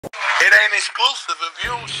It ain't exclusive if you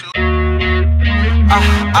don't shoot.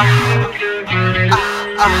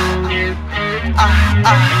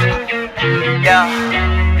 Yeah.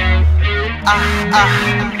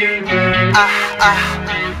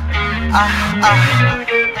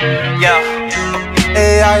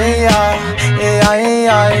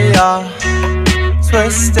 Yeah.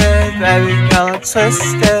 Twisted, baby girl,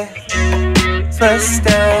 twisted.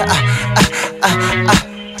 Twisted,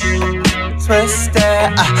 twisted,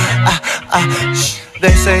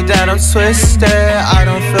 They say that I'm twisted, I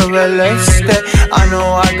don't feel realistic. I know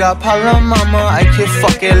I got problem, mama, I can't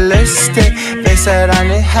fucking list it. They said I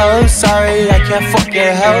need help, sorry, I can't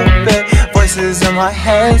fucking help it. Voices in my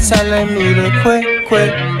head telling me to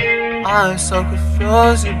quit. I'm so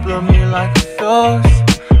confused, you blew me like a fuse.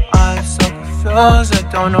 I'm so confused, I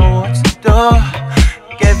don't know what to do.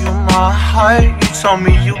 Gave you my heart, you told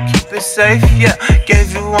me you keep it safe, yeah.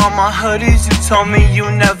 Gave you all my hoodies, you told me you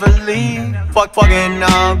never leave. Fucking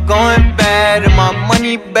now, going bad, and my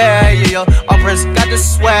money bad, yeah. Uppers got the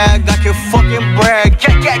swag, I can fucking brag.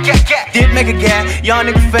 Yeah. Did make a gap, y'all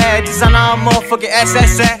nigga fat. Design all motherfucking ass.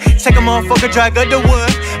 Take a motherfucker, drag up the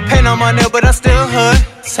wood. Paint on my nail, but I still hood.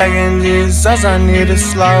 Taking these as I need to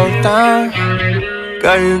slow down.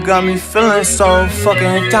 Girl, you got me feeling so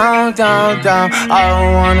fucking down. I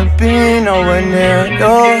don't wanna be nowhere near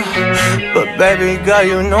you, but baby girl,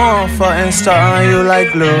 you know I'm fucking stuck on you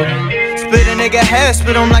like glue. Spit a nigga head,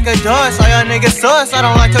 spit him like a dust. All y'all niggas sus, I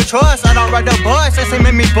don't like to trust. I don't ride the bus, they say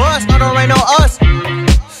make me bust. I don't ride no us.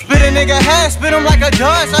 Spit a nigga head, spit him like a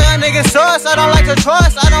dust. All y'all niggas sus, I don't like to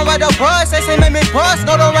trust. I don't ride the bus, they say make me bust.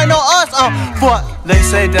 No, don't ride no us. Fuck. They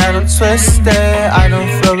say that I'm twisted, I don't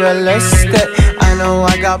feel realistic. I know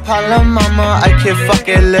I got problem, mama, I can't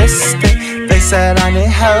fucking list it. They said I need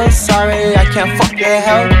help, sorry, I can't fucking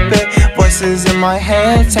help it. Voices in my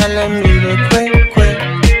head telling me to quit.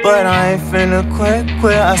 But I ain't finna quit.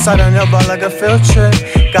 I saw the nail bar like a field trip.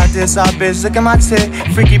 Got this out, bitch, look at my tit.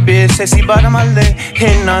 Freaky bitch, sexy bottom my lip.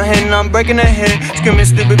 Hitting on, breaking the hit. Screaming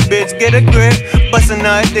stupid bitch, get a grip. Bustin'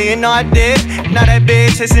 nothing, you know I did. Now that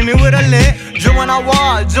bitch chasing me with a lit. Drew when I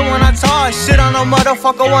walk, do when I talk. Shit on a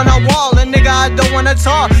motherfucker when I wall. A nigga, I don't wanna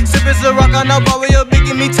talk. Sippin' the rock on the bar where you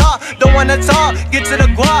making me talk. Don't wanna talk, get to the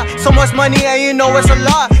guap. So much money and you know it's a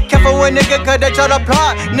lot. Careful with nigga, cause they try to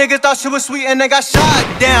plot. Niggas thought shit was sweet and they got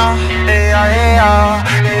shot down.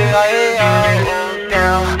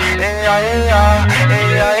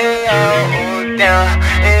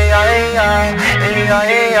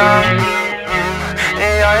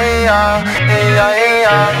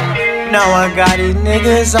 Now I got these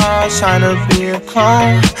niggas all tryna be a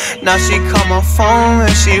clone. Now she call my phone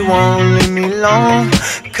and she won't leave me alone.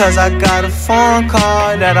 Cause I got a phone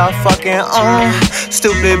call that I fucking own.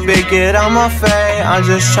 Stupid bitch, get on my face, I'm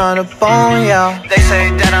just tryna bone, yeah. They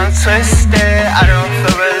say that I'm twisted, I don't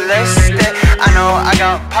feel realistic. I know I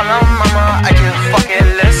got problem, mama, I can't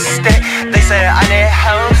fucking list it. They say I need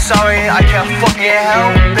help, sorry, I can't fucking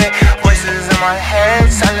help it. Voices in my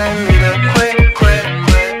head telling me to quit.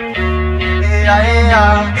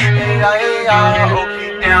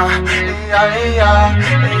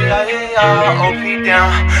 OP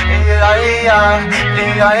down, OP down,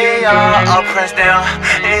 I'll press down,